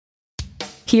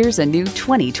Here's a new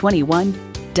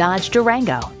 2021 Dodge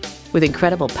Durango. With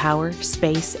incredible power,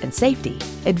 space, and safety,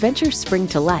 adventures spring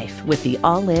to life with the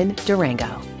all-in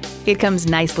Durango. It comes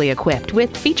nicely equipped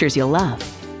with features you'll love.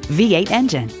 V8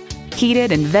 engine,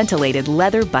 heated and ventilated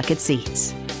leather bucket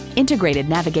seats, integrated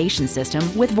navigation system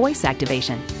with voice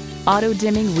activation,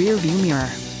 auto-dimming rear view mirror,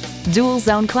 dual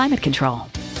zone climate control,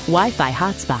 Wi-Fi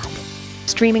hotspot,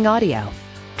 streaming audio,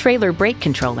 trailer brake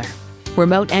controller,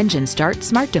 remote engine start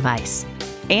smart device,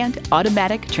 and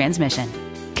automatic transmission.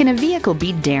 Can a vehicle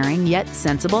be daring yet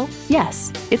sensible?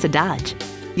 Yes, it's a Dodge.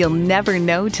 You'll never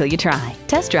know till you try.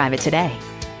 Test drive it today.